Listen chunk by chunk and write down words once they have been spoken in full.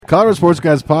Colorado Sports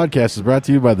Guys podcast is brought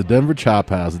to you by the Denver Chop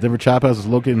House. The Denver Chop House is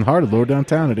located in the heart of Lower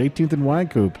Downtown at 18th and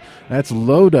Wynkoop. That's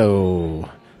Lodo.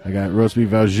 I got roast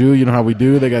beef au jus. You know how we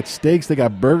do. They got steaks. They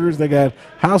got burgers. They got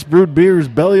house brewed beers.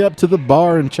 Belly up to the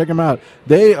bar and check them out.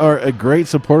 They are a great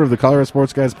supporter of the Colorado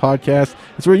Sports Guys podcast.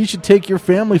 It's where you should take your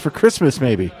family for Christmas,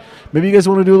 maybe. Maybe you guys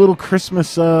want to do a little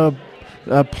Christmas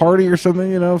party or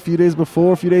something, a few days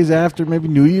before, a few days after, maybe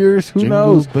New Year's. Who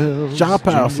knows? Chop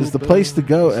House is the place to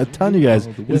go. I tell you guys,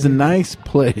 it's a nice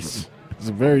place. It's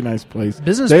a very nice place.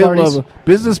 Business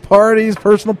parties,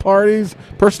 personal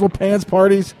pants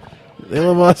parties. They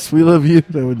love us. We love you.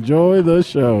 So enjoy the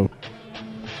show.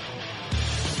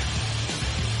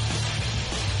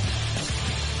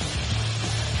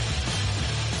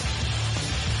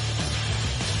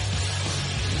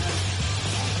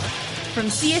 From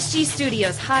CSG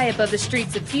Studios high above the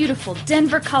streets of beautiful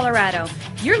Denver, Colorado,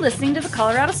 you're listening to the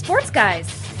Colorado Sports Guys.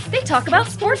 They talk about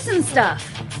sports and stuff.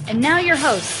 And now your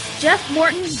hosts, Jeff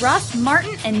Morton, Ross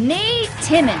Martin, and Nate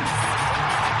Timmons.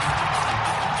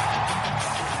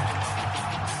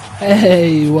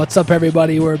 Hey, what's up,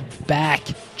 everybody? We're back.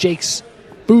 Jake's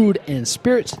Food and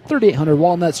Spirits, 3800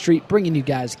 Walnut Street, bringing you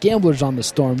guys Gamblers on the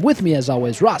Storm. With me, as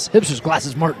always, Ross, Hipsters,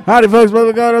 Glasses, Martin. Howdy, folks.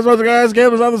 Welcome to Colorado Sports Guys,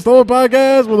 Gamblers on the Storm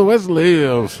podcast where the West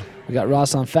lives. We got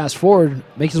Ross on Fast Forward,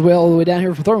 making his way all the way down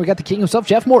here from Thornton. We got the king himself,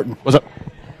 Jeff Morton. What's up?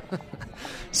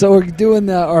 So we're doing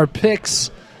our picks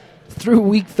through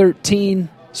Week 13.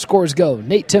 Scores go.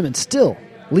 Nate Timmons still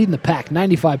leading the pack,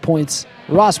 95 points.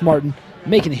 Ross Martin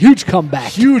making a huge comeback.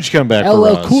 Huge comeback for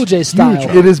LL Ross. Cool J style.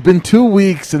 Huge. It has been 2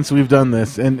 weeks since we've done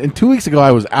this, and 2 weeks ago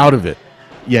I was out of it.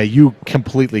 Yeah, you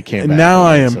completely came And back. now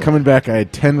I am coming back. I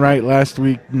had 10 right last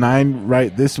week, 9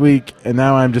 right this week, and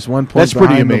now I'm just 1 point That's pretty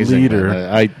behind amazing. the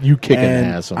leader. You kicking and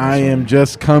ass on this I am one.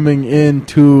 just coming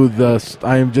into the.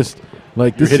 I am just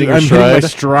like You're this. hitting I'm your hitting my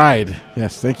stride? stride.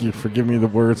 Yes, thank you for giving me the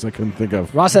words I couldn't think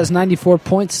of. Ross has 94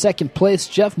 points, second place.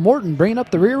 Jeff Morton bringing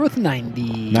up the rear with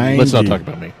 90. 90. Let's not talk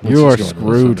about me. You are Let's just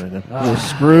go into this screwed. one right now. You're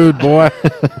screwed, boy.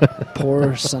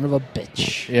 Poor son of a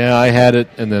bitch. Yeah, I had it,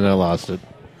 and then I lost it.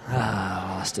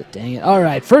 Lost it, dang it. All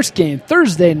right, first game,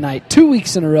 Thursday night, 2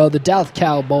 weeks in a row. The Dallas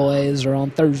Cowboys are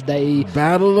on Thursday.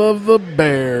 Battle of the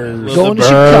Bears. Going to Birds.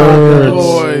 Chicago.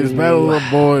 Boys. Battle of the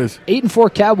boys.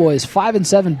 8-4 Cowboys,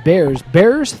 5-7 Bears.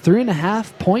 Bears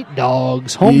 3.5-point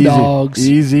dogs, home dogs.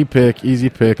 Easy pick.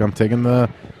 I'm taking the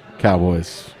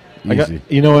Cowboys. Easy.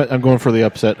 You know what? I'm going for the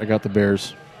upset. I got the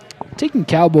Bears. Taking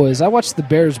Cowboys. I watched the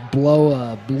Bears blow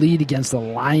a bleed against the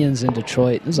Lions in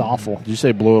Detroit. It was awful. Did you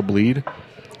say blow a bleed?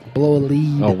 Blow a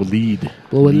lead. Oh, lead.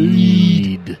 Blow a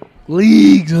lead.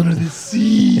 Leagues under the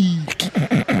sea.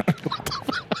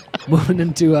 Moving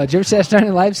into, did you ever see that Saturday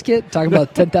Night Live skit? Talking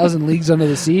about 10,000 leagues under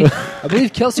the sea. I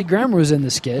believe Kelsey Grammer was in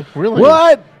the skit. Really?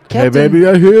 What? Captain- Hey, baby,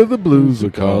 I hear the blues are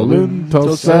calling.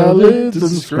 Toss salads and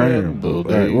scrambled.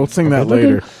 All right, we'll sing that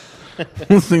later.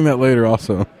 We'll sing that later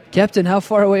also. Captain, how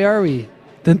far away are we?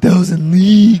 10,000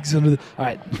 leagues under the... All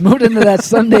right, moved into that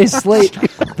Sunday slate.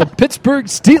 The Pittsburgh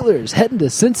Steelers heading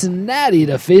to Cincinnati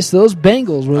to face those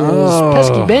Bengals. Those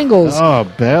pesky Bengals. Oh,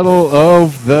 battle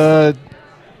of the...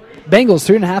 Bengals,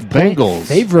 3.5-point Bengals.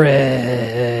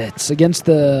 favorites against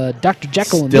the Dr.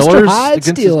 Jekyll and Mr. Steelers Hyde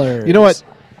against the- Steelers. You know what?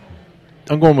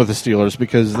 I'm going with the Steelers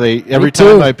because every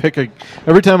too.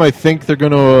 time I think they're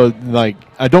going to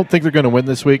I don't think they're going to win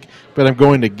this week, but I'm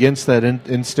going against that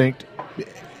instinct,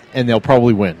 and they'll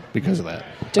probably win because of that.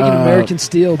 Taking American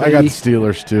Steel, baby. I got the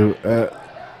Steelers, too.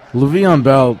 Le'Veon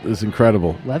Bell is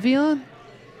incredible. Le'Veon?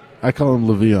 I call him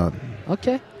Le'Veon.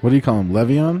 Okay. What do you call him,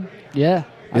 Le'Veon? Yeah.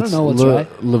 I It's don't know what's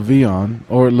right. Le'Veon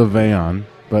or Le'Veon,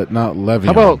 but not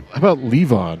Le'Veon. How about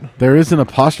Levon? There is an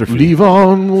apostrophe.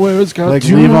 Levon, where's got Like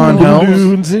two Levon Helms?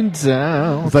 balloons in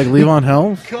town? It's like Levon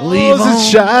Helms.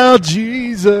 Levon, child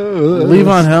Jesus.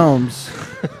 Levon Helms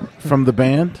from the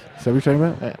band. Is that what you're talking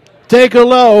about? Take a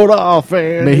load off,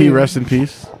 and May he rest in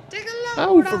peace.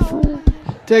 Oh, for free.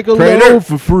 Take a Prater. load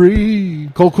for free.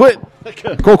 Cole quit.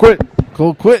 Cole quit.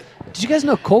 Cole quit. Did you guys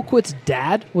know Colquitt's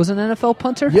dad was an NFL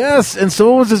punter? Yes, and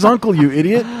so was his uncle, you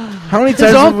idiot. How many His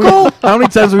times uncle? How many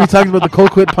times have we talked about the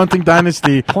Colquitt punting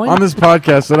dynasty on this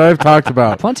podcast that I've talked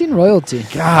about? Punting royalty.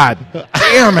 God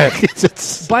damn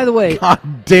it. By the way,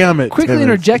 God damn it. quickly Timmons.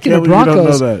 interjecting Can't the believe you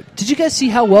Broncos. don't know that. Did you guys see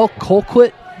how well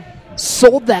Colquitt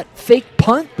sold that fake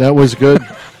punt? That was good.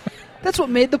 That's what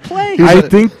made the play. I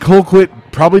think Colquitt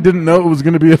probably didn't know it was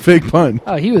going to be a fake punt.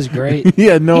 Oh, he was great. He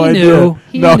had no He idea. knew.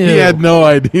 He no, knew. he had no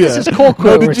idea. This is Colquitt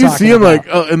No, we're did you see talking him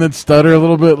about. and then stutter a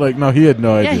little bit? Like, no, he had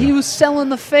no Yeah, idea. he was selling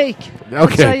the fake.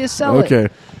 Okay. That's how you sell it.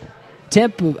 Okay.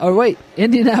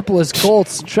 Indianapolis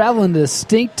Colts traveling to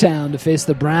Stinktown to face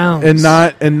the Browns. And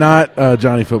not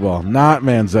Johnny Football, not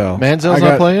Manziel. Manziel's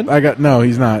not playing? No,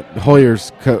 he's not.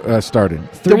 Hoyer's starting.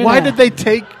 Then why did they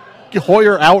take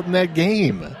Hoyer out in that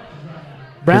game?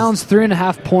 Browns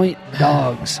 3.5-point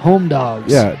dogs, home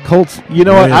dogs. Yeah, Colts. You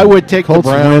know what? I would take Colts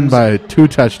the Browns win by 2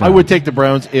 touchdowns. I would take the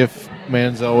Browns if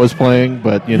Manziel was playing,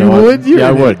 but you You know what? would? Yeah,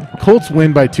 I would. Colts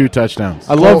win by 2 touchdowns.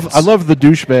 I love the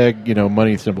douchebag,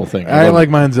 money symbol thing. I like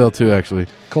Manziel too, actually.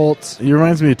 Colts. He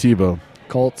reminds me of Tebow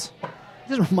Colts.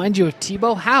 Does it remind you of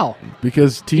Tebow? How?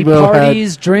 because He Tebow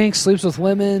parties, drinks, sleeps with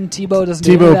women. Tebow doesn't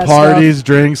do any of Tebow that parties,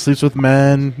 drinks, sleeps with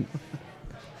men.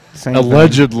 Same thing.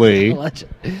 Allegedly. stuff.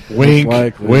 Wink,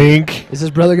 Likely. wink. Is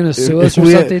his brother going to sue us If or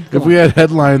we something? had, if we had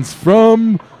headlines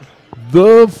from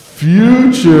the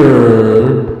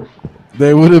future,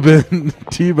 they would have been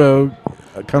Tebow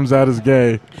comes out as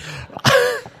gay.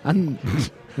 I'm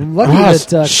lucky Ross,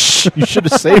 that. shh, you should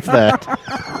have saved that.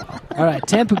 All right,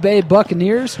 Tampa Bay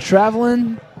Buccaneers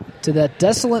traveling to that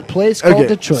desolate place called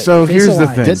Detroit. So Face here's the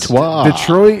Lions. thing. Detroit.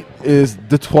 Detroit is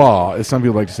Detroit, as some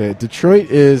people like to say it. Detroit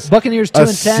is Buccaneers a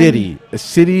 2-10.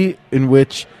 city in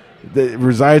which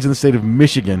resides in the state of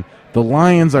Michigan. The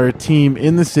Lions are a team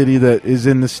in the city that is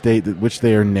in the state that which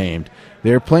they are named.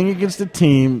 They are playing against a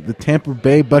team, the Tampa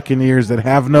Bay Buccaneers, that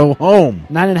have no home.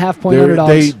 9.5-point They're-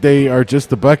 underdogs. They are just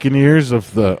the Buccaneers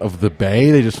of the Bay.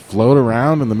 They just float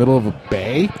around in the middle of a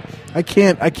bay. I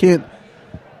can't.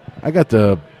 I got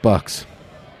the Bucks.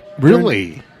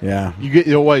 Really? Yeah, You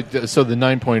get what? So the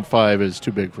 9.5 is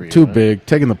too big for you. too huh? big.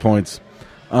 Taking the points.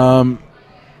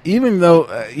 Even though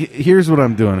here's what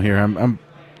I'm doing here. I'm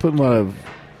putting a lot of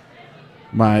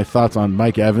my thoughts on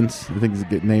Mike Evans. I think he's a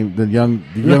good name. The young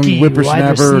Rookie whippersnapper,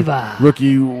 wide receiver.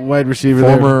 rookie wide receiver,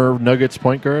 there. Former Nuggets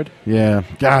point guard. Yeah,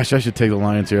 gosh, I should take the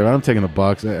Lions here. I'm taking the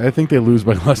Bucks. I think they lose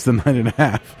by less than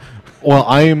 9.5. Well,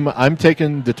 I'm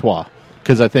taking Detroit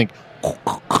because I think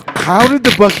How did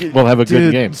the Buccaneers? We'll have a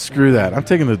good game. Screw that. I'm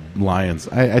taking the Lions.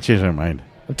 I changed my mind.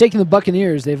 I'm taking the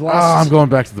Buccaneers. They've Oh, lost I'm going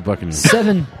back to the Buccaneers.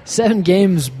 seven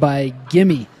games by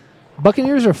gimme.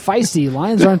 Buccaneers are feisty.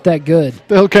 Lions aren't that good.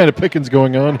 the hell kind of pickings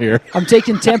going on here. I'm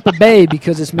taking Tampa Bay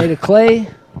because it's made of clay.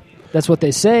 That's what they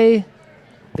say.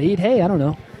 They eat hay. I don't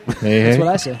know. Hey, That's hey. what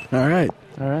I say. All right.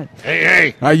 All right.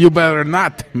 Hey. You better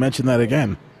not mention that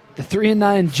again. The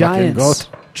 3-9 Giants goat.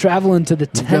 traveling to the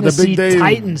You got a Tennessee big day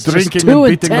Titans. drinking Just and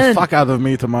beating 2-10. the fuck out of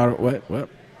me tomorrow. What?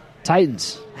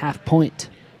 Titans, half point.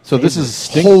 So this is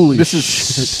stink. Holy this is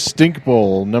Stink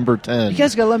Bowl number 10. You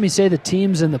guys got to let me say the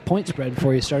teams and the point spread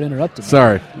before you start interrupting me.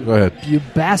 Sorry. Go ahead. You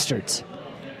bastards.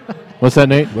 What's that,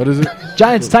 Nate? What is it?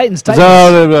 Giants, Titans.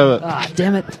 Ah,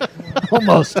 damn it.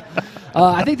 Almost.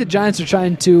 I think the Giants are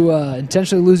trying to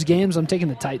intentionally lose games. I'm taking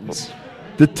the Titans.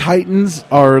 The Titans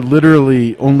are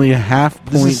literally only a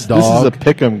half-point This is dog. a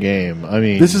pick'em game. I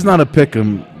mean, This is not a pick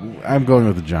 'em. I'm going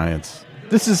with the Giants.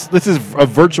 this is a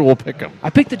virtual pick'em. I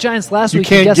picked the Giants last You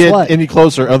week, and can't guess get what? any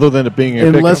closer other than it being a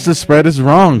Unless pick'em. the spread is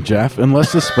wrong, Jeff.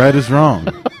 Unless the spread is wrong.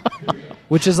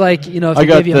 Which is like, if I they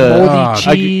got gave you the- moldy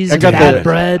cheese, I got bad the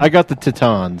bread. I got the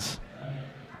Titans.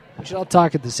 We should all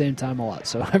talk at the same time a lot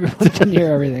so everyone can hear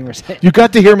everything we're saying. You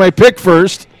got to hear my pick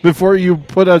first before you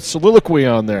put a soliloquy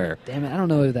on there. Damn it, I don't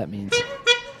know what that means.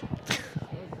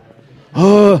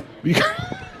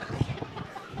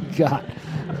 God,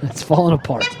 it's falling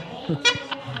apart.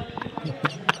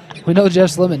 We know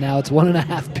Jeff's limit now. It's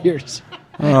 1.5 beers.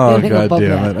 Oh, Anything God above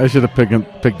damn that. it. I should have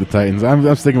picked the Titans.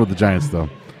 I'm sticking with the Giants, though.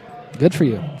 Good for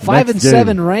you. Next 5-7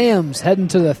 game. Rams heading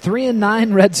to the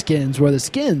 3-9 Redskins, where the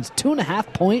Skins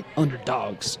 2.5-point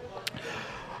underdogs.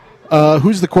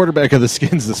 Who's the quarterback of the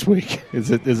Skins this week?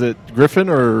 Is it Griffin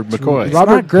or McCoy?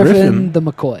 Robert not Griffin, Griffin. the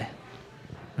McCoy.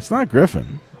 It's not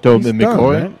Griffin. Dome He's and done,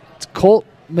 McCoy? right? It's Colt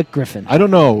McGriffin. I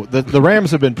don't know. The Rams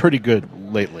have been pretty good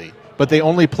lately, but they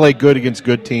only play good against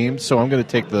good teams, so I'm going to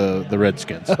take the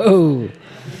Redskins. Oh,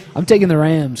 I'm taking the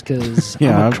Rams because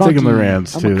Yeah, I'm taking the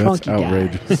Rams, I'm too. a That's crunky guy.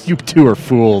 outrageous. You two are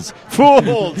fools.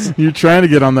 Fools! You're trying to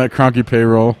get on that Cronky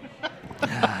payroll.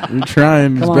 You're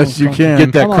trying as Come on, best you Cronky. can.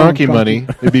 Get that Come on, Cronky Cronky. money.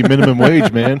 It'd be minimum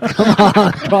wage, man. Come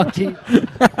on,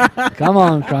 Cronky. Come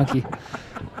on, Cronky.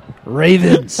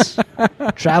 Ravens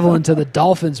traveling to the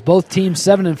Dolphins. Both teams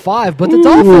 7-5, but the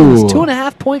Dolphins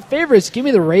 2.5-point favorites. Give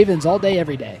me the Ravens all day,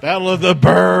 every day. Battle of the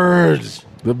Birds.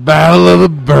 The Battle of the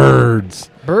Birds.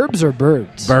 Burbs or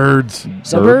birds? Birds.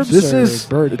 Suburbs This or is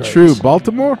birds? true.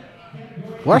 Baltimore?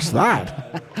 What's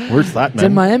that? Where's that, It's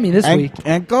in man? Miami this week.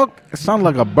 Ankle? It sounds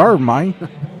like a bird, man.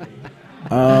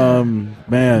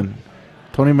 Man.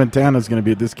 Tony Montana's going to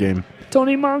be at this game.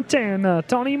 Tony Montana.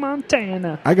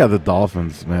 I got the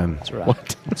Dolphins, man. That's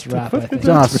right. That's right, I think.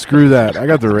 Nah, screw that. I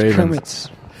got the Ravens. Kermit's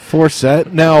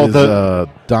Forsett Now, is a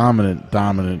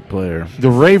dominant player. The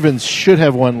Ravens should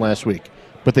have won last week,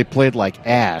 but they played like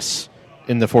ass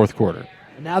in the fourth quarter.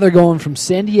 Now they're going from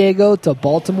San Diego to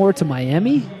Baltimore to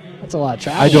Miami. That's a lot of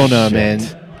travel. I don't know, Shit.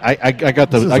 man. I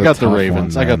got This is the a tough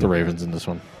Ravens. one, I got man. the Ravens in this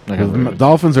one. I got The the Ravens.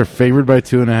 Dolphins are favored by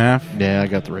 2.5. Yeah, I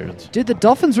got the Ravens. Dude, the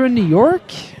Dolphins were in New York,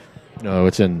 No,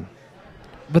 it's in.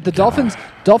 but the Dolphins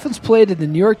played at the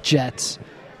New York Jets.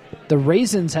 The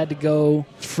Raisins had to go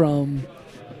from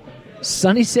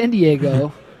sunny San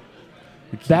Diego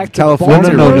back to California.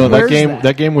 Baltimore. No. Where's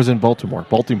That game was in Baltimore.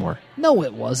 No,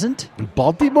 it wasn't.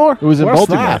 Baltimore? It was in Where's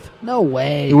Baltimore. that? No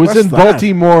way. It was Where's in that?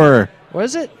 Baltimore.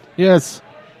 Was it? Yes.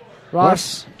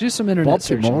 Ross, do some internet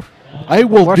Baltimore. searching. I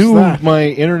will Where's do that? my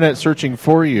internet searching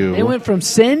for you. They went from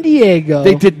San Diego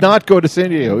They did not go to San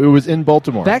Diego. It was in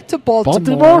Baltimore. back to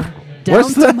Baltimore, Baltimore? down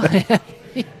Where's to that?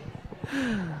 Miami.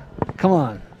 Come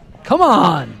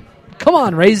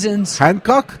on, Raisins.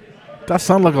 Hancock? That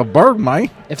sounds like a bird,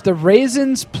 mate. If the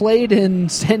Raisins played in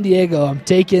San Diego, I'm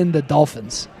taking the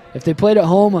Dolphins. If they played at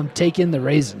home, I'm taking the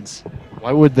Raisins.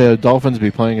 Why would the Dolphins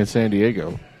be playing in San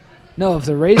Diego? No, if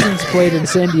the Raisins played in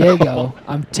San Diego,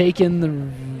 I'm taking the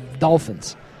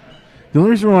Dolphins. The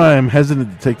only reason why I'm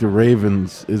hesitant to take the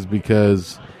Ravens is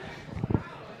because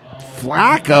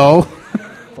Flacco.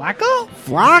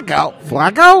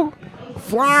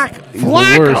 He's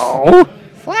the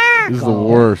worst. He's the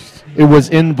worst. It was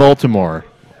in Baltimore.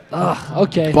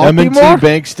 Okay. Baltimore? M&T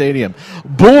Bank Stadium.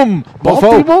 Boom!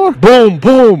 Buffalo. Baltimore? Boom!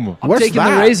 Boom! I'm Where's taking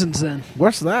that? the Raisins then.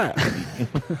 What's that?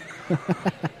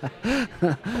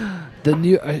 The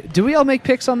new. Do we all make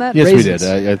picks on that? Yes, Raisins. we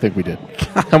did. I think we did.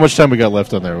 How much time we got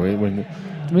left on there?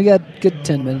 We got good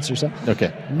 10 minutes or so.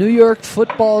 Okay. New York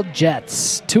Football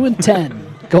Jets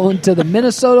 2-10 going to the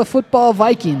Minnesota Football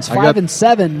Vikings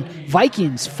 5-7.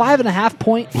 Vikings 5.5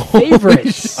 point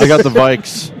favorites. I got the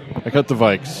Vikes.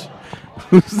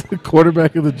 Who's the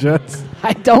quarterback of the Jets?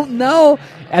 I don't know.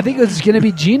 I think it's going to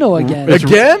be Geno again.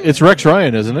 Again? It's Rex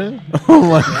Ryan, isn't it? Oh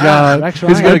my God! Rex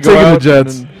He's Ryan. gonna I'm go taking out the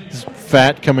Jets. and He's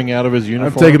fat coming out of his I'm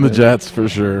uniform. taking the Jets for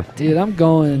sure. Dude, I'm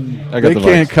going. I got They the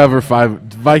can't Vikes. cover 5.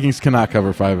 Vikings cannot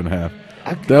cover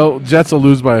 5.5. Jets will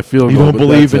lose by a field You goal. don't but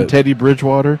believe that's in it. Teddy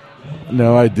Bridgewater?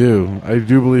 No, I do. I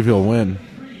do believe he'll win.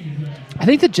 I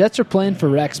think the Jets are playing for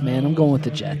Rex, man. I'm going with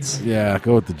the Jets. Yeah,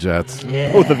 go with the Jets.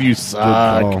 Yeah. Both of you Good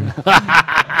suck. call.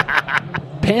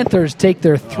 Panthers take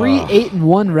their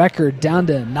 3-8-1 record down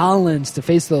to Nolans to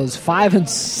face those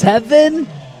 5-7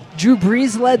 Drew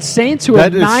Brees led Saints, who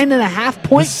That are is- 9.5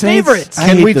 point the Saints- favorites. I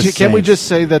Can hate we the can we Saints. just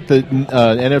say that the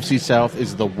NFC South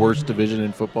is the worst division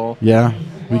in football? Yeah,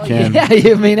 we can. Yeah,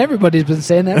 I mean everybody's been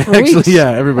saying that for weeks. Actually,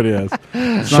 yeah, everybody has.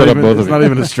 It's Shut not up, even, both of It's you. not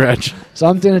even a stretch. So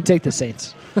I'm going to take the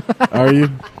Saints. Are you?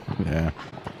 Yeah.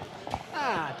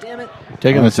 Ah, damn it!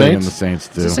 Taking I'm the taking Saints? the Saints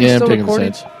too. Is this Yeah, I'm still taking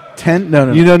recording? the Saints. 10? No.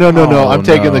 No. Oh, I'm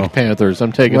taking no. the Panthers.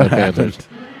 I'm taking What the Panthers.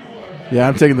 happened? Yeah,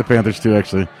 I'm taking the Panthers too.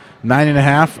 Actually,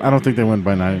 9.5. I don't think they win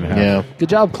by 9.5. Yeah. Good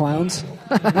job, clowns. Is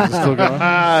it still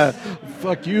going?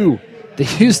 Fuck you. The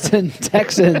Houston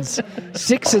Texans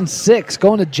 6-6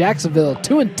 going to Jacksonville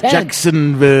 2-10.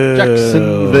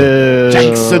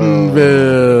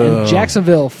 Jacksonville. And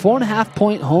Jacksonville 4.5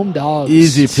 point home dogs.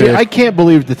 Easy See, pick. I can't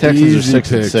believe the Texans Easy are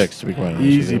 6-6. picks. To be quite honest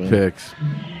Easy with you. picks.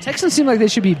 Texans seem like they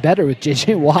should be better with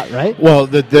J.J. Watt, right? Well,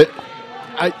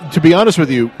 to be honest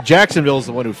with you, Jacksonville is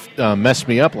the one who messed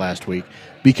me up last week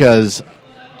because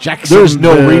there's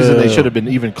no reason they should have been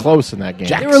even close in that game.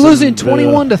 They were losing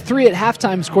Jacksonville. 21-3 at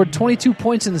halftime, scored 22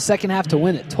 points in the second half to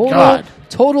win it. God.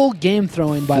 Total game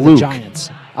throwing by Fluke. the Giants.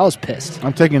 I was pissed.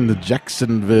 I'm taking the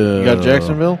Jacksonville. You got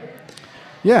Jacksonville?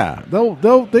 Yeah,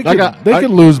 they got-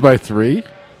 could lose by 3.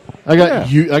 I got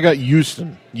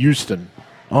Houston.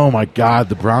 Oh my God,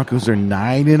 the Broncos are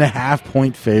 9.5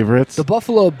 point favorites. The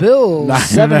Buffalo Bills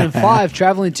 9.5. 7-5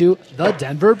 traveling to the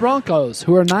Denver Broncos,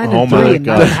 who are 9-3 Oh my and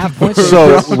God. 9.5 points.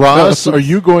 So, Ross, are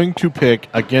you going to pick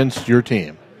against your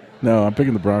team? No, I'm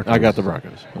picking the Broncos. I got the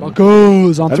Broncos.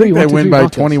 Broncos on I 3. think they 1, 2, win 3 by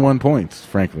Broncos. 21 points.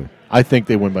 Frankly, I think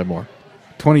they win by more.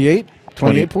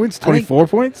 28 points, 24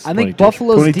 points. I think 22.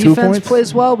 Buffalo's 22 defense points?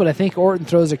 plays well, but I think Orton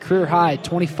throws a career high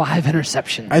 25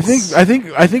 interceptions.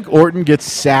 I think Orton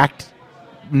gets sacked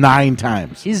 9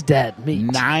 times. He's dead meat.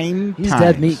 9 He's times.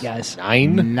 dead meat, guys.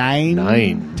 Nine? 9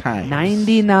 Nine. times.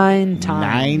 99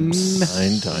 times.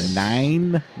 9 times.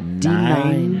 9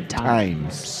 9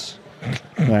 times.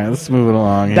 All right, let's move it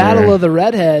along. Battle here. of the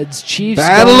Redheads. Chiefs.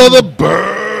 Battle going, of the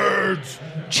Birds.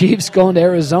 Chiefs going to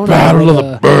Arizona. Battle where of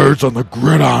the Birds on the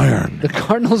gridiron. The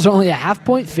Cardinals are only a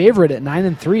half-point favorite at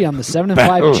 9-3 on the 7-5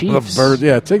 Battle Chiefs. of the Birds.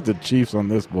 Yeah, take the Chiefs on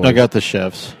this, boys. I got the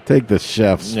Chefs. Take the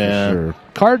Chefs Yeah. for sure.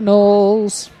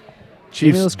 Cardinals. Give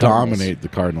me Chiefs those Cardinals. dominate the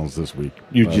Cardinals this week.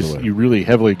 You by the just way. you really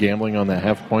heavily gambling on that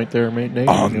half point there, mate. Nate?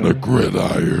 On the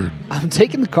gridiron. I'm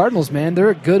taking the Cardinals, man. They're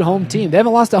a good home team. They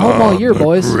haven't lost at home all year, On the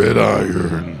boys.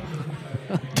 gridiron.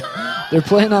 They're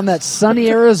playing on that sunny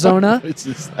Arizona. It's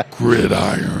just that.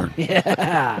 Gridiron.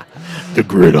 Yeah. The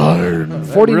gridiron.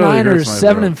 49ers hurts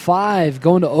my 7-5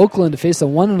 going to Oakland to face the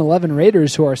 1-11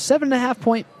 Raiders, who are 7.5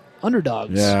 point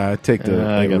underdogs. Yeah, I take the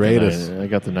I got Raiders. I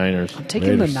got the Niners. I'm taking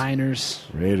the Raiders. Niners.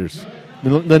 Raiders.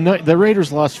 The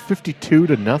Raiders lost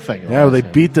 52-0. Yeah, well, they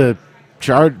beat the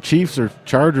Chiefs or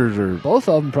Chargers or Both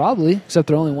of them probably, except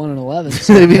they're only 1-11.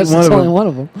 So They I beat guess one it's of only them. one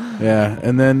of them. yeah.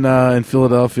 And then in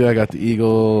Philadelphia, I got the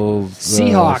Eagles,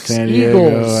 Seahawks, San Diego.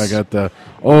 Eagles. I got the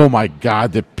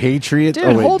the Patriots. Dude,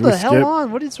 oh, wait, hold do we the hell skip?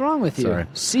 on. What is wrong with you? Sorry.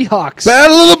 Seahawks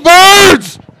Battle of the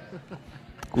Birds.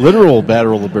 Literal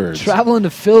battle of the birds. traveling to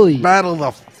Philly. Battle of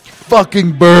the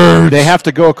fucking birds. They have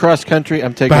to go across country.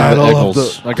 I'm taking Battle the of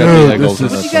Eagles. the- I got Dude, the Eagles. this in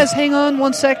is- You this guys hang on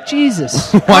one sec.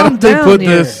 Jesus. Why Calm don't they down put here.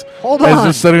 this Hold as on.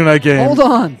 a Saturday night game? Hold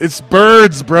on. It's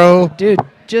birds, bro. Dude,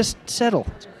 just settle.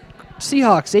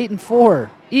 Seahawks 8-4.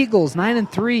 Eagles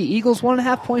 9-3. Eagles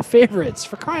 1.5 point favorites.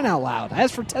 For crying out loud. I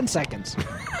asked for 10 seconds.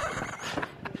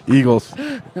 Eagles.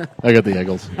 one. I got the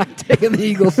Eagles. Taking the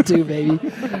Eagles too, baby.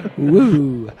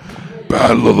 Woo.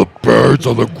 Battle of the Birds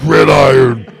on the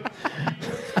gridiron.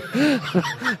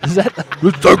 Is that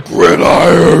It's the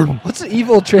gridiron. what's the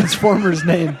evil Transformers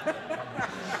name?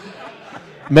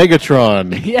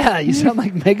 Megatron. Yeah, you sound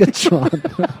like Megatron.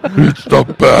 It's the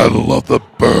Battle of the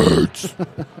Birds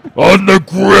on the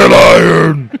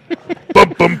gridiron.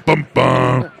 Bum, bum, bum,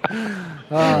 bum.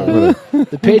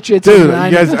 The Patriots Dude, are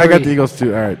you guys, I got 9-3. the Eagles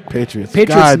too. All right, Patriots.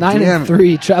 Patriots God damn it.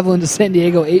 9-3, traveling to San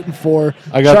Diego 8-4.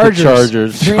 I got the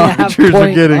Chargers. 3.5 Chargers are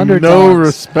point getting underdogs. no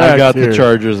respect. I got here. the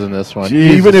Chargers in this one.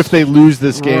 Jesus Even if they lose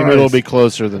this game, Christ. it'll be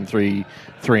closer than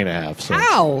 3.5. So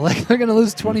How? Like they're going to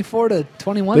lose 24-21.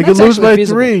 They That's could lose actually by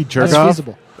feasible. 3. Jerk That's off.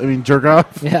 feasible. I mean, jerk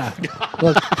off. Yeah.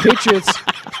 Look, Patriots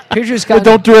Hey, got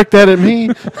don't direct that at me.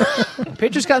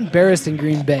 Patriots got embarrassed in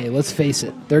Green Bay. Let's face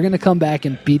it. They're going to come back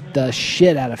and beat the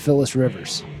shit out of Phyllis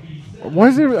Rivers. Why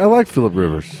is there? I like Philip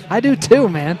Rivers. I do too,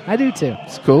 man. I do too.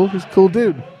 It's cool. He's a cool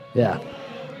dude. Yeah.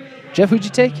 Jeff, who'd you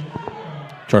take?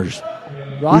 Chargers.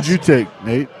 Ross? Who'd you take,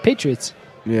 Nate? Patriots.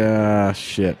 Yeah,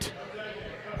 shit.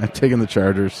 I'm taking the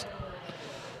Chargers.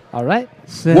 All right.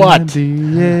 What?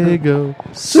 Diego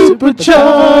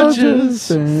Superchargers.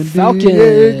 San Falcons.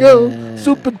 Diego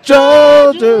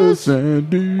Superchargers. San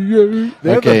Diego.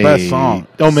 They have the Okay. best song.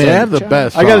 Oh, man. They have the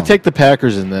best I got to song. take the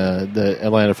Packers in the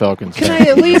Atlanta Falcons. Can I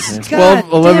at least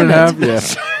 12, 11 and a half. damn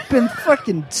it. Yeah. Been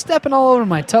fucking stepping all over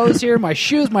my toes here. My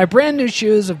shoes, my brand new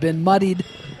shoes have been muddied.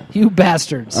 You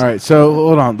bastards. All right, so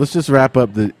hold on. Let's just wrap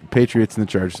up the Patriots and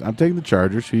the Chargers. I'm taking the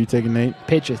Chargers. Who are you taking, Nate?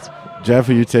 Patriots. Jeff,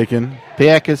 who are you taking?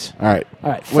 Packers. All right.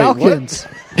 All right. Wait, what? Falcons.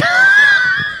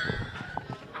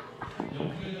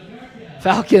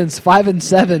 Falcons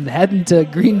 5-7 heading to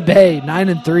Green Bay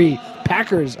 9-3.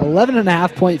 Packers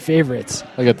 11.5 point favorites.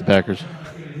 I got the Packers.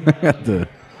 Got the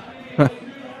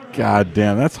God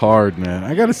damn, that's hard, man.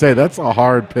 I got to say, that's a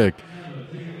hard pick.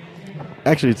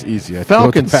 Actually, it's easy. I go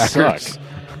with the Falcons Packers. suck.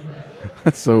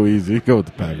 That's so easy. Go with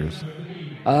the Packers.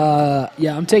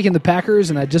 Yeah, I'm taking the Packers,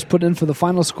 and I just put in for the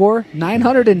final score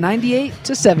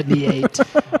 998-78.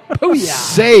 Booyah!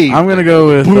 Save. I'm going to go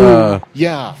with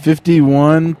Yeah.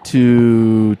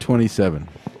 51-27.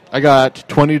 I got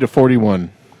 20-41.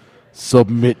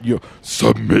 Submit your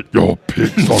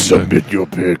picks on Submit your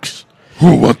picks.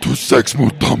 Who want to sex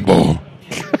Mutombo?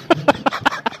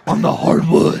 On the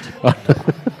hardwood.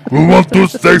 Who want to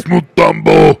sex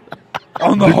Mutombo?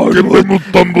 On the Give me hardwood.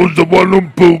 Mutombo, the one who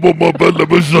pulled my belly,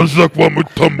 but just like one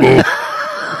Mutombo.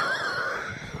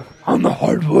 On the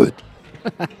hardwood.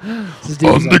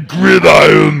 On the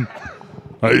gridiron,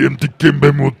 I am the Kimbe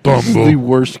This is the Mutombo.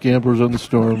 worst Campers on the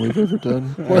Storm we've ever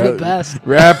done. We're the best.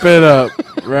 Wrap it up.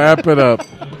 Wrap it up.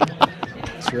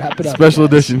 Let's wrap it up. Special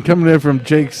edition coming in from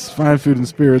Jake's Fine Food and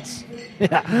Spirits.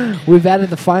 Yeah, we've added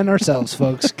the fine ourselves,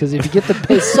 folks, because if you get the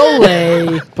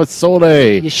Pozole,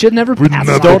 Pozole. you should never We pass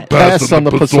never on it. Pass on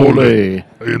the Pozole.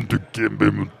 I am the Kimbe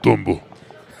Mutombo.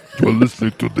 You are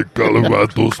listening to the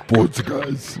Colorado Sports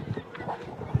Guys.